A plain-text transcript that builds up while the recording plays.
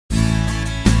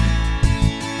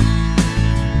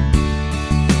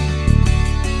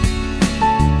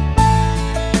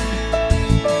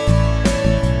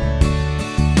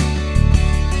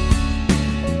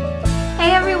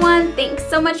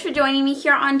so much for joining me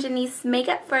here on Janice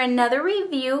Makeup for another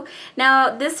review.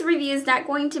 Now, this review is not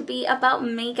going to be about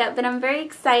makeup, but I'm very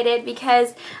excited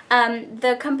because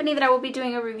the company that I will be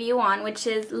doing a review on, which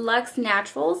is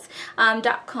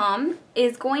luxnaturals.com,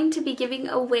 is going to be giving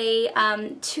away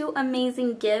 2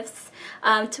 amazing gifts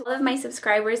to all of my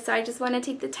subscribers. So I just want to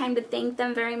take the time to thank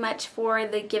them very much for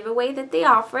the giveaway that they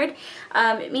offered.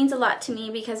 It means a lot to me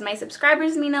because my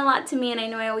subscribers mean a lot to me, and I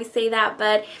know I always say that,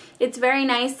 but it's very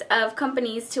nice of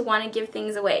companies to want to give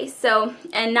things away. So,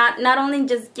 and not only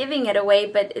just giving it away,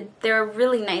 but they're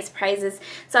really nice prizes.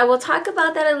 So I will talk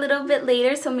about that a little bit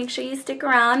later, so make sure you stick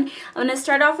around. I'm going to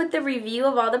start off with the review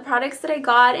of all the products that I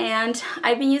got, and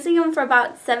I've been using them for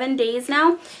about 7 days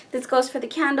now. This goes for the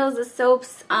candles, the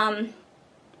soaps,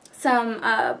 some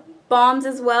balms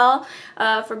as well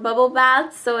for bubble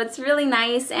baths. So it's really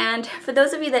nice. And for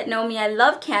those of you that know me, I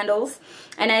love candles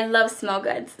and I love smell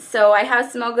goods. So I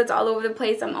have smell goods all over the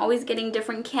place. I'm always getting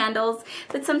different candles,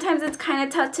 but sometimes it's kind of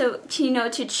tough to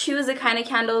choose a kind of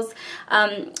candles,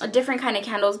 a different kind of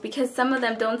candles, because some of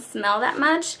them don't smell that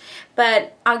much.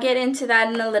 But I'll get into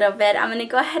that in a little bit. I'm going to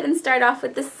go ahead and start off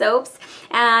with the soaps.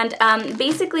 And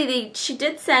basically, she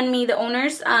did send me, the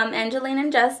owners, Angeline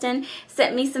and Justin,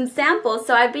 sent me some samples.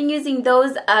 So I've been using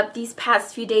those up these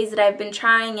past few days that I've been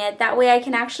trying it. That way I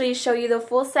can actually show you the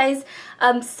full-size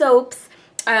soaps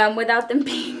without them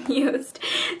being used.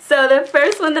 So the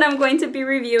first one that I'm going to be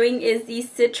reviewing is the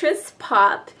Citrus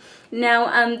Pop.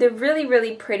 Now, they're really,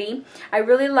 really pretty. I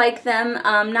really like them.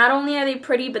 Not only are they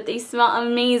pretty, but they smell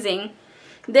amazing.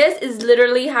 This is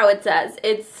literally how it says.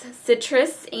 It's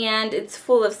citrus and it's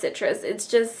full of citrus. It's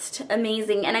just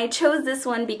amazing. And I chose this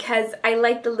one because I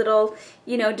like the little,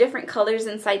 different colors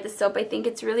inside the soap. I think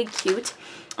it's really cute.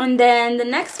 And then the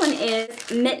next one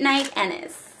is Midnight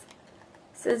Anise.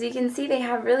 So as you can see, they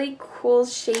have really cool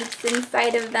shapes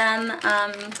inside of them.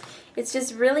 It's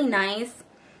just really nice.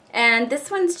 And this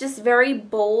one's just very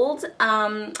bold.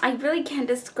 I really can't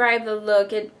describe the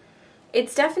look.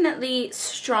 It's definitely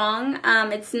strong.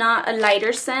 It's not a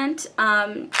lighter scent,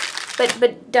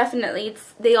 but definitely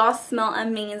they all smell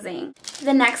amazing.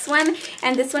 The next one,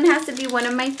 and this one has to be one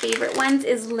of my favorite ones,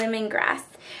 is Lemongrass.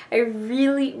 I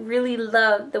really, really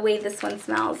love the way this one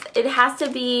smells. It has to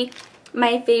be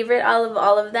my favorite out of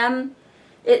all of them.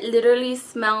 It literally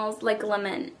smells like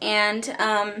lemon, and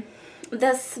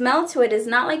the smell to it is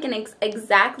not like an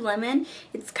exact lemon.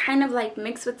 It's kind of like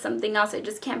mixed with something else. I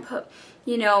just can't put,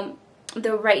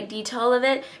 the right detail of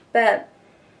it, but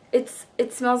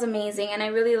it smells amazing, and I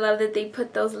really love that they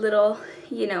put those little,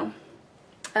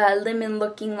 lemon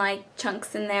looking like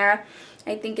chunks in there.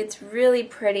 I think it's really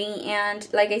pretty, and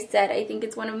like I said, I think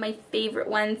it's one of my favorite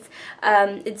ones.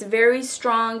 It's very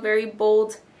strong, very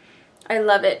bold. I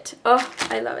love it. Oh,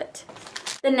 I love it.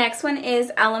 The next one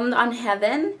is Almond on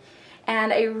Heaven,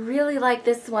 and I really like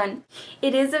this one.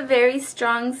 It is a very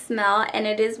strong smell, and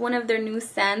it is one of their new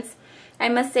scents. I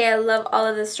must say I love all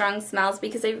of the strong smells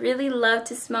because I really love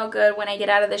to smell good when I get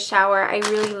out of the shower. I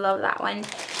really love that one.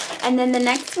 And then the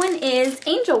next one is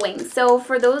Angel Wings. So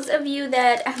for those of you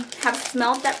that have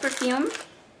smelled that perfume,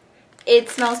 it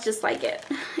smells just like it.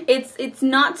 It's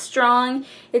not strong.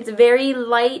 It's very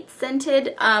light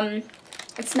scented.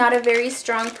 It's not a very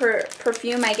strong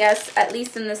perfume, I guess, at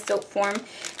least in the soap form.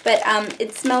 But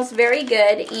it smells very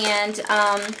good and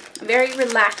very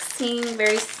relaxing,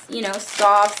 very,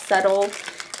 soft, subtle,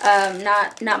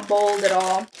 not bold at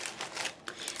all.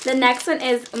 The next one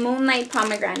is Moonlight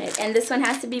Pomegranate, and this one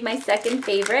has to be my second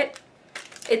favorite.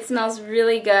 It smells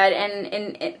really good,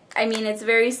 and I mean, it's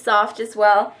very soft as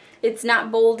well. It's not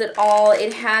bold at all.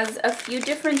 It has a few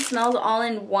different smells all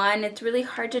in one. It's really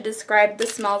hard to describe the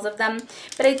smells of them,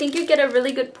 but I think you get a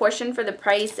really good portion for the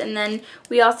price. And then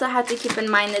we also have to keep in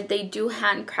mind that they do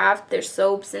handcraft their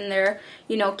soaps and their,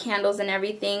 candles and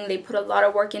everything. They put a lot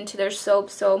of work into their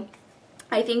soaps, so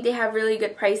I think they have really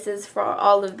good prices for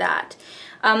all of that.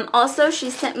 Also,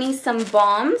 she sent me some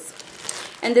balms,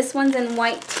 and this one's in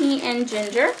white tea and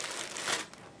ginger.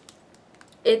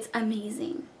 It's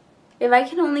amazing. If I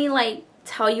can only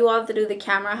tell you all through the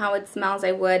camera how it smells,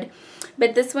 I would.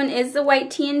 But this one is the white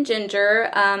tea and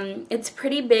ginger. It's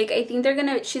pretty big. I think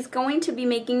she's going to be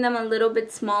making them a little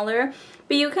bit smaller,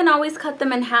 but you can always cut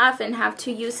them in half and have 2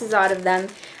 uses out of them.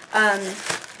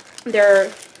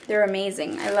 They're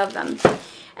amazing. I love them.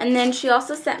 And then she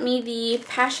also sent me the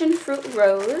Passion Fruit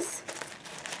Rose,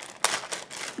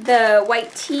 the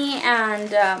white tea, and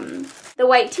the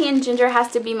white tea and ginger has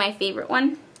to be my favorite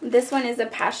one. This one is a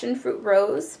Passion Fruit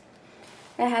Rose.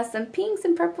 It has some pinks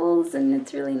and purples, and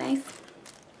it's really nice.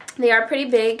 They are pretty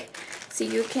big, so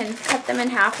you can cut them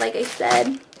in half, like I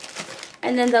said.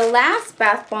 And then the last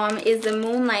bath bomb is the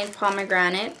Moonlight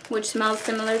Pomegranate, which smells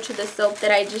similar to the soap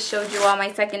that I just showed you all,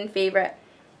 my second favorite.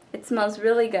 It smells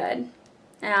really good.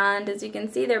 And as you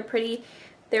can see, they're pretty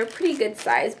good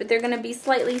size, but they're going to be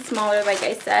slightly smaller, like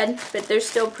I said, but they're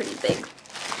still pretty big.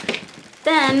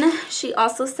 Then she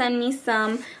also sent me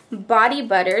some body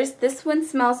butters. This one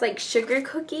smells like sugar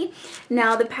cookie.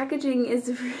 Now the packaging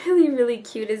is really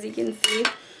cute, as you can see.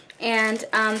 And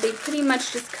they pretty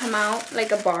much just come out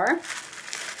like a bar.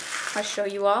 I'll show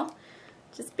you all.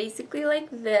 Just basically like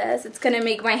this. It's going to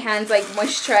make my hands like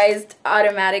moisturized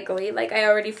automatically. Like I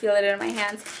already feel it in my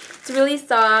hands. It's really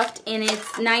soft and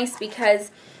it's nice because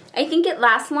I think it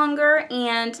lasts longer,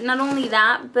 and not only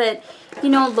that, but you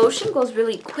know, lotion goes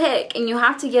really quick and you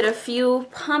have to get a few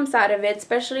pumps out of it,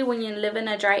 especially when you live in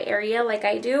a dry area like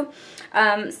I do.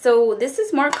 So this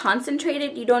is more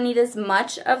concentrated. You don't need as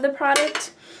much of the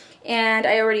product. And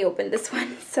I already opened this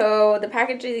one, so the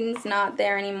packaging's not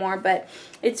there anymore, but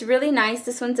it's really nice.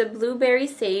 This one's a blueberry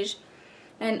sage,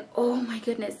 and oh my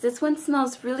goodness, this one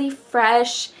smells really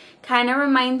fresh. Kind of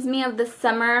reminds me of the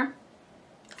summer.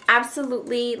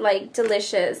 Absolutely like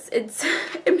delicious. It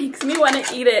makes me want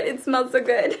to eat it. It smells so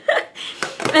good.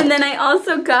 And then I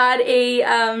also got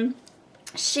a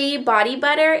shea body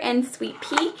butter and sweet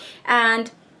pea,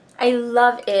 and I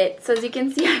love it. So as you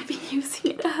can see, I've been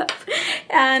using it up,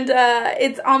 and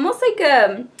it's almost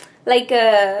like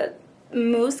a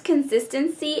mousse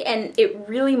consistency, and it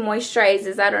really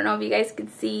moisturizes. I don't know if you guys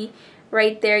could see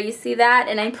right there. You see that?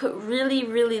 And I put really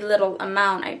little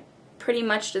amount. I pretty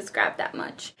much just grabbed that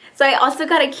much. So I also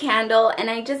got a candle,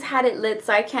 and I just had it lit,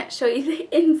 so I can't show you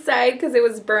the inside because it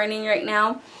was burning right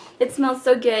now. It smells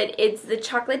so good. It's the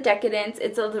Chocolate Decadence.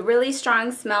 It's a really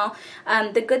strong smell.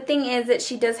 The good thing is that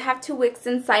she does have 2 wicks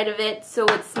inside of it, so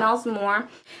it smells more.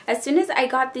 As soon as I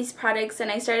got these products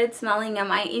and I started smelling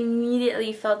them, I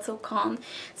immediately felt so calm.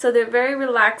 So they're very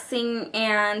relaxing,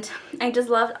 and I just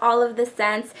loved all of the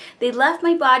scents. They left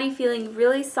my body feeling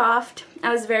really soft.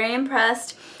 I was very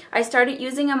impressed. I started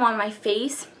using them on my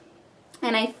face,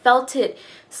 and I felt it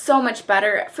so much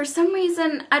better. For some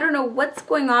reason, I don't know what's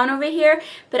going on over here,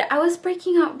 but I was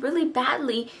breaking out really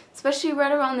badly, especially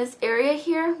right around this area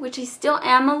here, which I still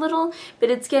am a little,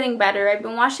 but it's getting better. I've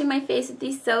been washing my face with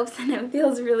these soaps, and it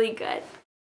feels really good.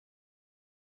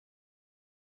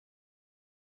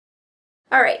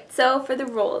 Alright, so for the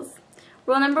rules.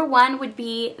 Rule number 1 would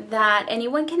be that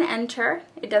anyone can enter.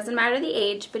 It doesn't matter the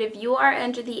age, but if you are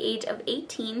under the age of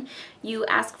 18, you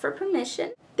ask for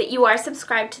permission. That you are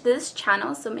subscribed to this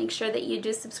channel, so make sure that you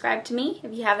do subscribe to me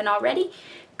if you haven't already.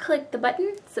 Click the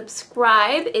button,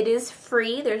 subscribe. It is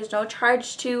free. There's no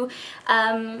charge to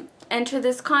enter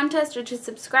this contest or to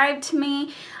subscribe to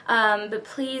me, but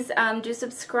please do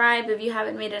subscribe. If you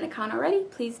haven't made an account already,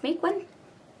 please make one.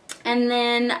 And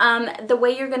then the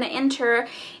way you're going to enter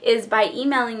is by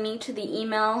emailing me to the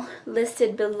email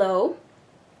listed below.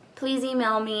 Please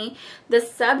email me. The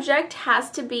subject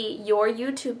has to be your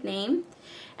YouTube name,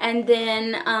 and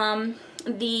then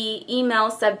the email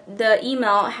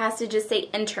has to just say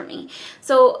enter me.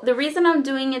 So the reason I'm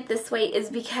doing it this way is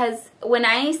because when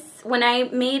I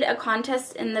made a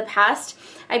contest in the past,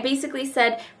 I basically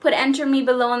said put enter me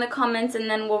below in the comments and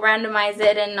then we'll randomize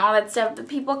it and all that stuff, but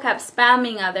people kept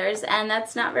spamming others, and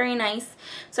that's not very nice.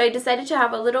 So I decided to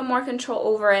have a little more control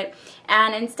over it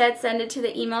and instead send it to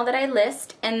the email that I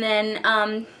list, and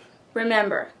then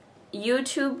remember,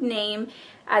 YouTube name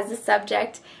as the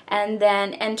subject, and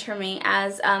then enter me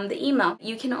as the email.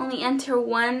 You can only enter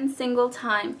one single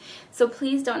time, so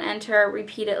please don't enter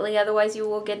repeatedly, otherwise you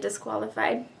will get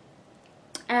disqualified.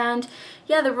 And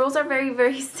yeah, the rules are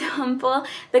very simple.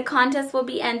 The contest will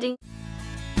be ending.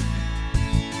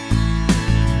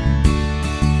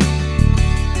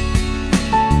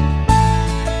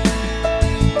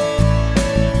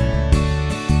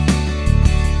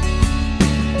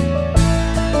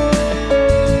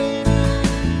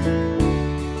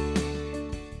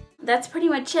 That's pretty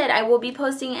much it. I will be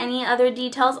posting any other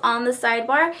details on the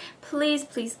sidebar. Please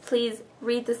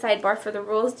read the sidebar for the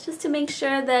rules, just to make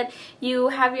sure that you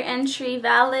have your entry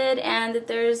valid and that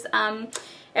there's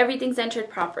everything's entered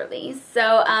properly.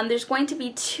 So there's going to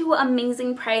be 2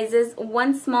 amazing prizes,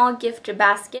 1 small gift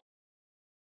basket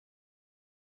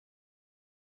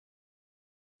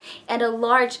and a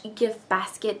large gift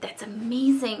basket. That's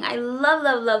amazing. I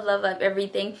love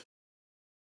everything.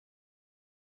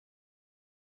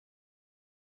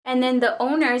 And then the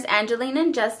owners, Angeline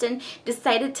and Justin,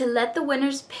 decided to let the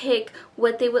winners pick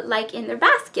what they would like in their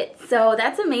basket. So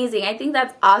that's amazing. I think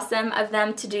that's awesome of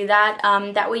them to do that.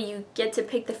 That way you get to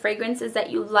pick the fragrances that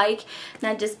you like,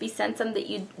 not just be sent some that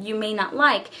you may not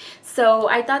like. So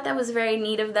I thought that was very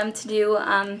neat of them to do,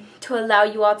 to allow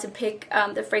you all to pick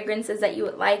the fragrances that you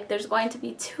would like. There's going to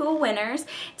be 2 winners.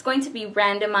 It's going to be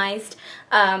randomized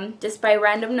just by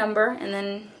random number, and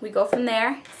then we go from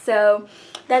there. So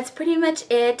that's pretty much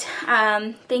it.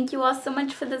 Thank you all so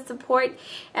much for the support,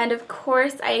 and of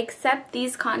course I accept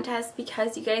these contests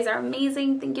because you guys are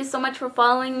amazing. Thank you so much for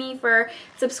following me, for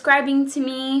subscribing to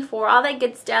me, for all that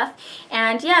good stuff.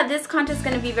 And yeah, this contest is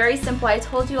going to be very simple. I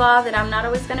told you all that I'm not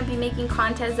always going to be making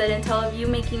contests that entail you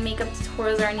making makeup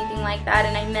tutorials or anything like that,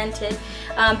 and I meant it.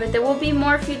 But there will be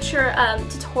more future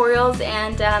tutorials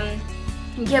and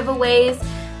giveaways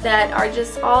that are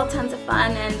just all tons of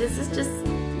fun, and this is just,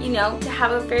 you know, to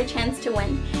have a fair chance to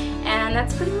win. And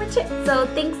that's pretty much it. So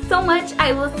thanks so much.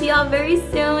 I will see y'all very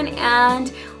soon,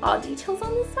 and all details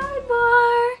on the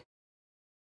sidebar.